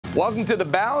Welcome to The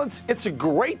Balance. It's a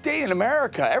great day in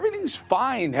America. Everything's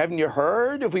fine. Haven't you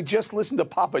heard? If we just listened to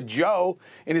Papa Joe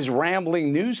in his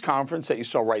rambling news conference that you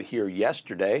saw right here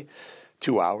yesterday,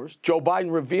 2 hours, Joe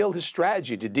Biden revealed his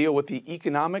strategy to deal with the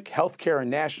economic, healthcare, and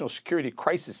national security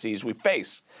crises we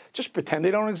face. Just pretend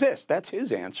they don't exist. That's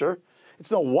his answer.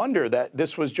 It's no wonder that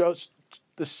this was just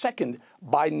the second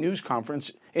Biden news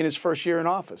conference in his first year in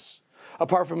office.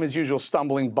 Apart from his usual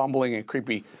stumbling, bumbling, and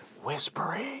creepy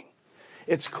whispering,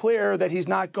 it's clear that he's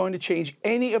not going to change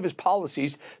any of his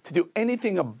policies to do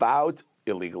anything about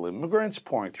illegal immigrants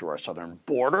pouring through our southern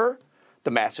border, the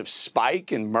massive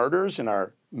spike in murders in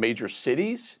our major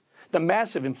cities, the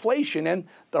massive inflation, and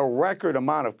the record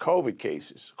amount of COVID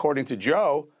cases. According to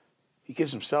Joe, he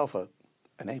gives himself an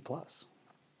A+.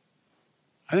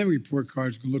 I think report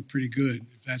cards can look pretty good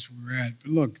if that's where we're at.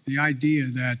 But look, the idea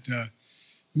that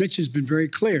Mitch has been very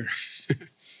clear.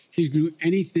 He's going to do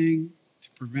anything to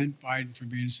prevent Biden from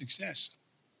being a success.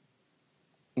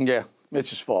 Yeah,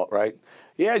 Mitch's fault, right?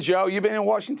 Yeah, Joe, you've been in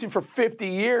Washington for 50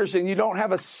 years and you don't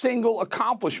have a single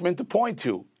accomplishment to point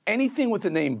to. Anything with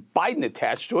the name Biden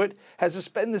attached to it has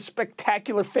been a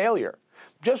spectacular failure.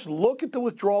 Just look at the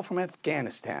withdrawal from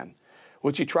Afghanistan,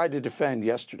 which he tried to defend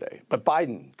yesterday. But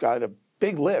Biden got a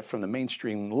big lift from the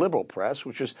mainstream liberal press,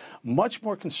 which was much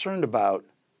more concerned about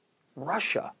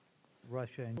Russia.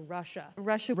 Russia. Russia.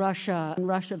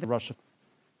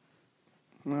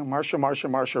 The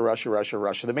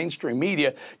mainstream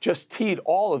media just teed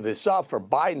all of this up for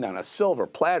Biden on a silver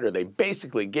platter. They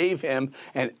basically gave him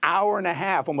an hour and a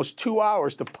half, almost 2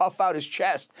 hours, to puff out his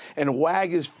chest and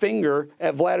wag his finger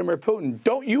at Vladimir Putin.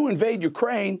 Don't you invade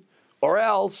Ukraine, or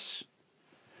else.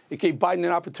 It gave Biden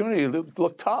an opportunity to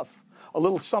look tough. A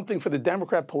little something for the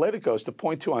Democrat politicos to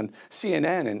point to on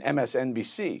CNN and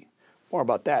MSNBC. More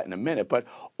about that in a minute. But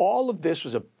all of this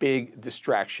was a big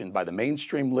distraction by the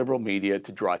mainstream liberal media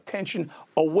to draw attention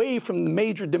away from the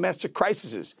major domestic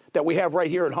crises that we have right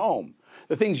here at home,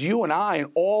 the things you and I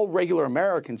and all regular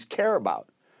Americans care about.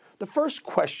 The first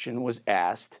question was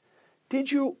asked, did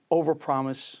you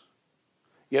overpromise?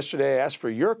 Yesterday, I asked for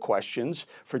your questions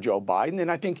for Joe Biden,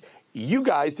 and I think you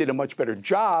guys did a much better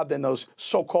job than those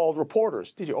so-called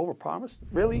reporters. Did you overpromise?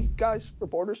 Really, guys,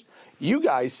 reporters? You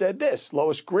guys said this.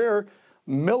 Lois Greer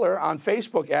Miller on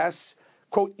Facebook asks,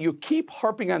 quote, you keep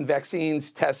harping on vaccines,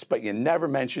 tests, but you never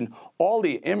mention all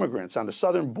the immigrants on the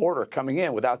southern border coming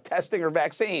in without testing or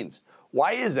vaccines.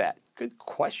 Why is that? Good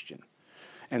question.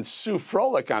 And Sue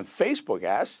Froelich on Facebook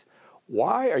asks,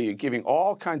 why are you giving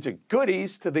all kinds of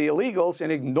goodies to the illegals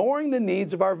and ignoring the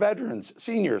needs of our veterans,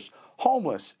 seniors,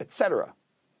 homeless, etc.?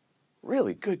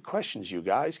 Really good questions, you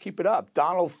guys. Keep it up.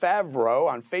 Donald Favreau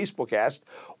on Facebook asked,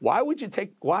 would you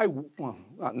take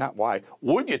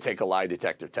a lie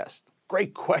detector test?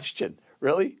 Great question.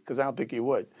 Really? Because I don't think you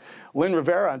would. Lynn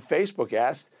Rivera on Facebook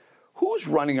asked, who's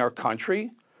running our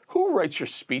country? Who writes your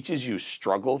speeches you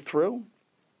struggle through?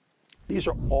 These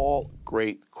are all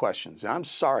great questions. And I'm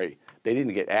sorry they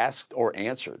didn't get asked or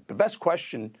answered. The best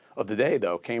question of the day,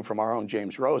 though, came from our own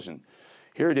James Rosen.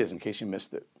 Here it is, in case you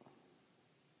missed it.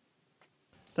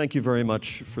 Thank you very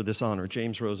much for this honor.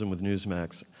 James Rosen with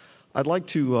Newsmax. I'd like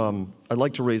to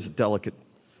raise a delicate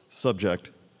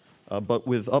subject, but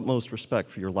with utmost respect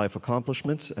for your life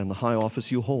accomplishments and the high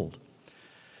office you hold.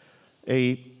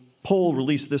 A poll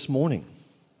released this morning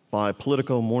by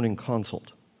Politico Morning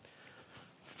Consult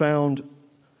found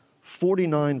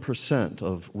 49%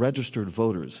 of registered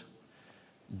voters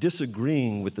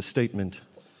disagreeing with the statement,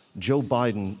 Joe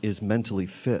Biden is mentally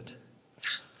fit.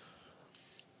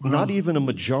 Wow. Not even a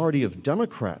majority of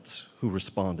Democrats who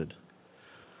responded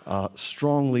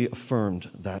strongly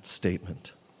affirmed that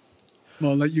statement.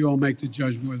 Well, I'll let you all make the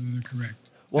judgment whether they're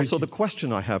correct. Well, so the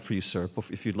question I have for you, sir,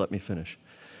 if you'd let me finish,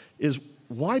 is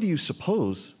why do you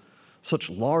suppose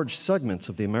such large segments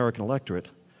of the American electorate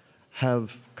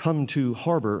have come to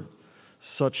harbor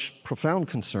such profound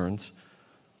concerns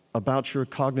about your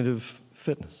cognitive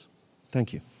fitness?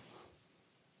 Thank you.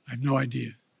 I have no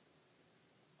idea.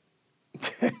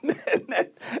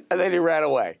 And then he ran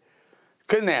away.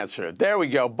 Couldn't answer it. There we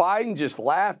go. Biden just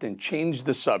laughed and changed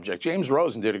the subject. James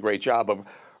Rosen did a great job of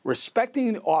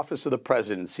respecting the office of the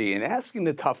presidency and asking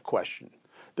the tough question.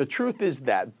 The truth is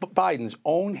that Biden's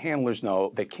own handlers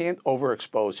know they can't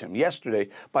overexpose him. Yesterday,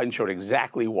 Biden showed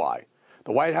exactly why.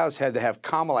 The White House had to have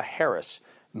Kamala Harris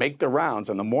make the rounds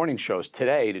on the morning shows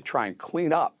today to try and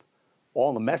clean up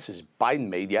all the messes Biden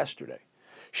made yesterday.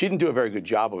 She didn't do a very good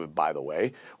job of it, by the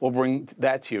way. We'll bring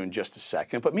that to you in just a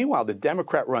second. But meanwhile, the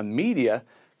Democrat-run media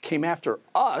came after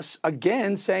us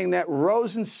again, saying that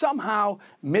Rosen somehow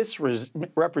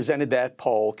misrepresented that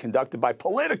poll conducted by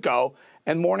Politico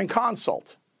and Morning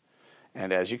Consult.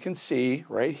 And as you can see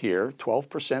right here,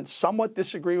 12% somewhat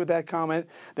disagree with that comment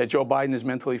that Joe Biden is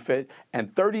mentally fit,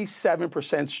 and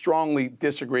 37% strongly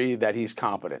disagree that he's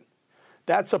competent.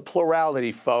 That's a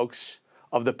plurality, folks,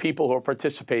 of the people who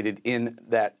participated in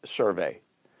that survey.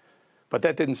 But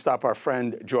that didn't stop our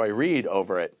friend Joy Reid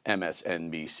over at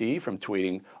MSNBC from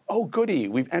tweeting, "Oh, goody,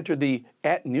 we've entered the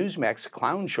 @Newsmax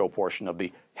clown show portion of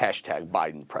the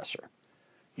 #Biden presser."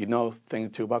 You'd know a thing or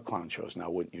two about clown shows now,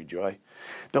 wouldn't you, Joy?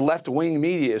 The left-wing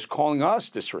media is calling us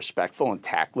disrespectful and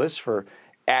tactless for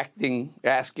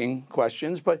asking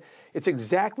questions, but it's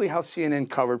exactly how CNN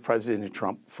covered President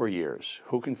Trump for years.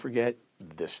 Who can forget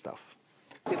this stuff?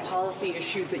 The policy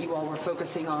issues that you all were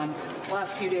focusing on the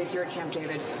last few days here at Camp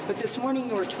David, but this morning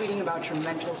you were tweeting about your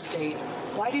mental state.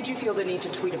 Why did you feel the need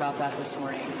to tweet about that this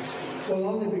morning? Well,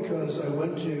 only because I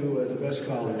went to the best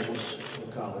colleges,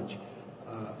 college.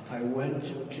 I went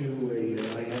to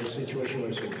I had a situation where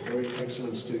I was a very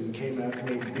excellent student, came out,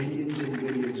 made billions and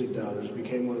billions of dollars,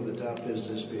 became one of the top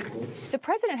business people. The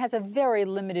president has a very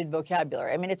limited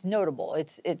vocabulary. I mean, it's notable.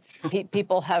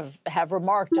 People have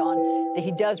remarked on that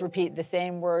he does repeat the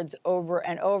same words over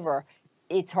and over.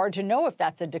 It's hard to know if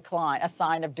that's a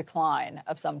sign of decline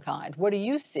of some kind. What do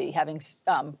you see, having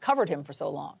covered him for so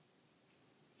long?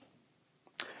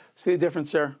 See the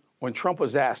difference there? When Trump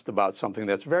was asked about something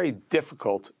that's very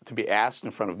difficult to be asked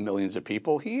in front of millions of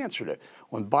people, he answered it.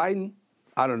 When Biden,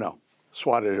 I don't know,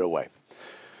 swatted it away.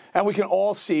 And we can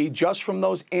all see just from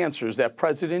those answers that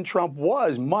President Trump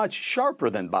was much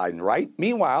sharper than Biden, right?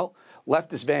 Meanwhile,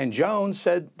 leftist Van Jones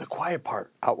said the quiet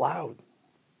part out loud.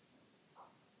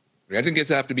 I think it's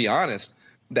have to be honest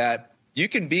that you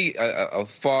can be a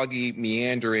foggy,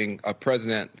 meandering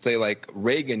president, say like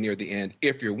Reagan near the end,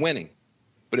 if you're winning.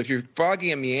 But if you're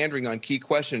foggy and meandering on key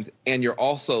questions and you're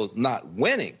also not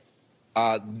winning,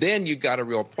 then you've got a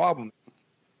real problem.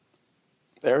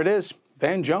 There it is.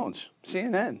 Van Jones,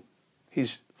 CNN.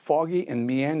 He's foggy and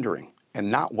meandering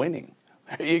and not winning.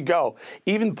 There you go.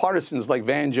 Even partisans like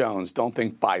Van Jones don't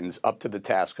think Biden's up to the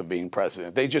task of being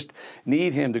president. They just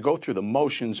need him to go through the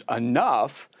motions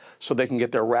enough so they can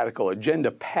get their radical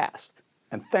agenda passed.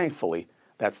 And thankfully,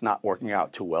 that's not working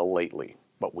out too well lately.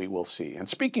 But we will see. And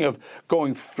speaking of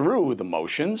going through the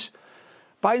motions,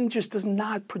 Biden just does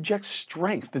not project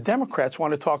strength. The Democrats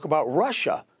want to talk about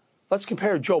Russia. Let's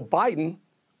compare Joe Biden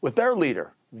with their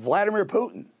leader, Vladimir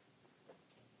Putin.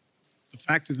 The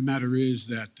fact of the matter is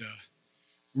that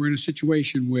we're in a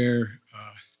situation where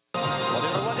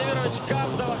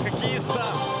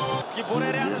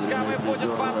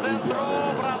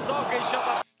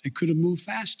they could have moved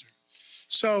faster.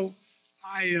 So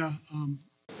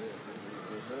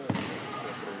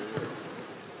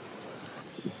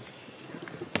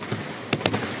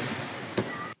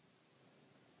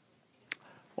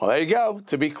Well, there you go.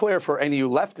 To be clear, for any of you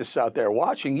leftists out there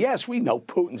watching, yes, we know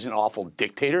Putin's an awful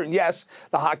dictator. And yes,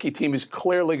 the hockey team is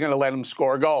clearly going to let him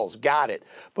score goals. Got it.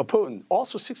 But Putin,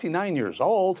 also 69 years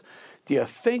old, do you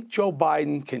think Joe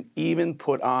Biden can even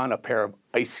put on a pair of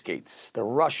ice skates? The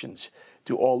Russians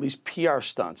do all these PR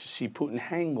stunts. You see Putin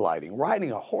hang gliding,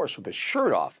 riding a horse with his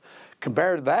shirt off.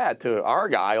 Compare that to our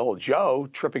guy, old Joe,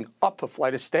 tripping up a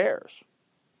flight of stairs.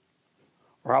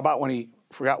 Or how about when he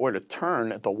forgot where to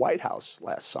turn at the White House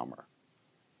last summer?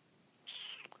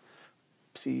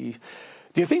 See,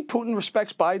 do you think Putin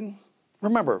respects Biden?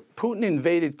 Remember, Putin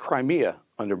invaded Crimea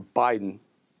under Biden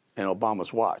and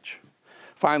Obama's watch.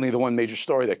 Finally, the one major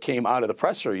story that came out of the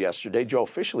presser yesterday, Joe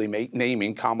officially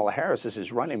naming Kamala Harris as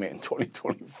his running mate in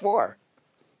 2024.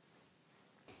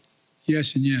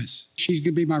 yes and yes. She's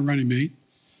going to be my running mate,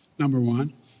 number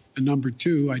one. And number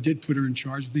two, I did put her in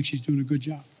charge. I think she's doing a good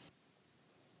job.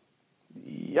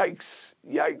 Yikes,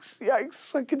 yikes,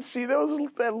 yikes. I can see those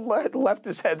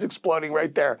leftist heads exploding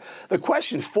right there. The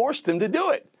question forced him to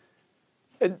do it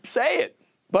and say it.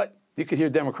 But you could hear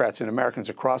Democrats and Americans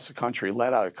across the country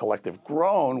let out a collective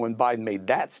groan when Biden made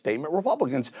that statement.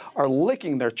 Republicans are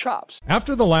licking their chops.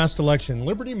 After the last election,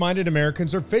 liberty-minded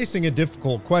Americans are facing a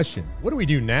difficult question. What do we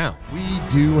do now? We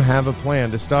do have a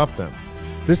plan to stop them.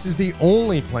 This is the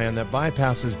only plan that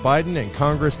bypasses Biden and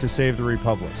Congress to save the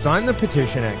republic. Sign the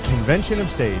petition at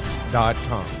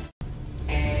conventionofstates.com.